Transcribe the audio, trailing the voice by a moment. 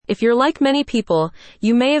If you're like many people,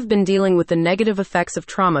 you may have been dealing with the negative effects of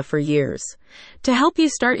trauma for years. To help you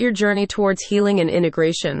start your journey towards healing and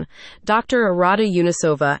integration, Dr. Arata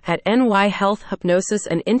Yunisova at NY Health Hypnosis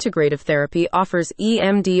and Integrative Therapy offers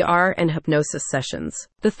EMDR and hypnosis sessions.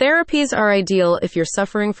 The therapies are ideal if you're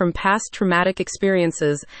suffering from past traumatic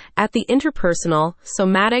experiences at the interpersonal,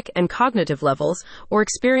 somatic, and cognitive levels, or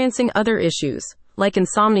experiencing other issues like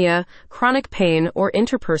insomnia, chronic pain, or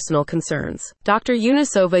interpersonal concerns. Dr.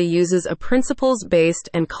 Yunisova uses a principles-based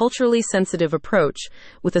and culturally sensitive approach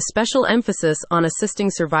with a special emphasis on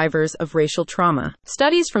assisting survivors of racial trauma.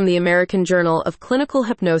 Studies from the American Journal of Clinical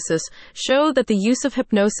Hypnosis show that the use of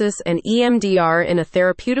hypnosis and EMDR in a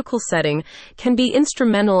therapeutical setting can be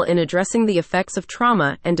instrumental in addressing the effects of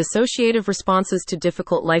trauma and dissociative responses to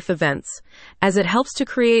difficult life events, as it helps to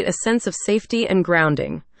create a sense of safety and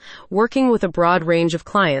grounding. Working with a broad range of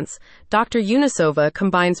clients, Dr. Yunisova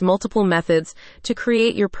combines multiple methods to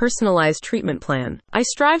create your personalized treatment plan. I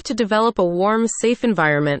strive to develop a warm, safe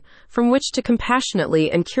environment from which to compassionately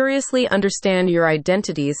and curiously understand your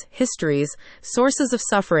identities, histories, sources of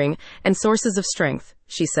suffering, and sources of strength,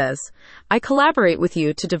 she says. I collaborate with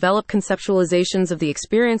you to develop conceptualizations of the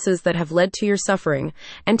experiences that have led to your suffering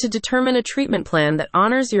and to determine a treatment plan that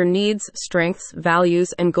honors your needs, strengths,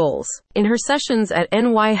 values, and goals. In her sessions at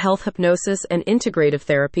NY Health Hypnosis and Integrative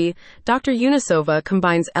Therapy, Dr. Yunisova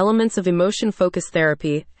combines elements of emotion-focused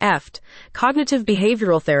therapy, EFT, cognitive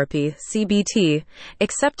behavioral therapy, CBT,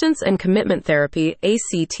 acceptance and commitment therapy,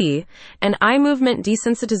 ACT, and eye movement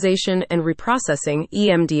desensitization and reprocessing,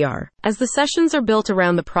 EMDR. As the sessions are built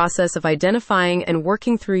around the process of identifying and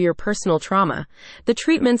working through your personal trauma, the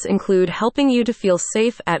treatments include helping you to feel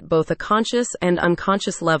safe at both a conscious and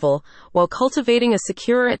unconscious level while cultivating a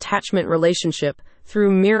secure attachment relationship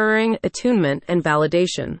through mirroring, attunement, and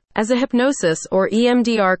validation. As a hypnosis or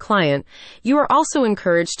EMDR client, you are also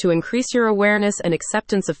encouraged to increase your awareness and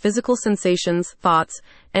acceptance of physical sensations, thoughts,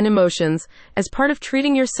 and emotions as part of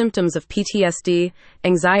treating your symptoms of PTSD,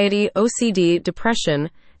 anxiety, OCD, depression,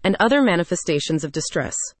 and other manifestations of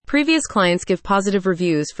distress. Previous clients give positive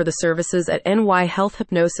reviews for the services at NY Health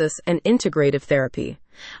Hypnosis and Integrative Therapy.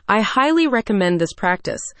 I highly recommend this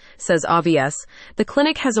practice, says AVS. The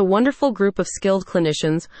clinic has a wonderful group of skilled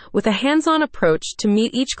clinicians with a hands-on approach to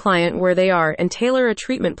meet each client where they are and tailor a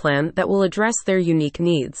treatment plan that will address their unique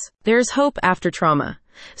needs. There's hope after trauma.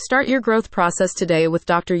 Start your growth process today with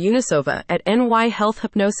Dr. Yunisova at NY Health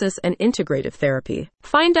Hypnosis and Integrative Therapy.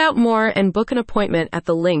 Find out more and book an appointment at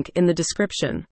the link in the description.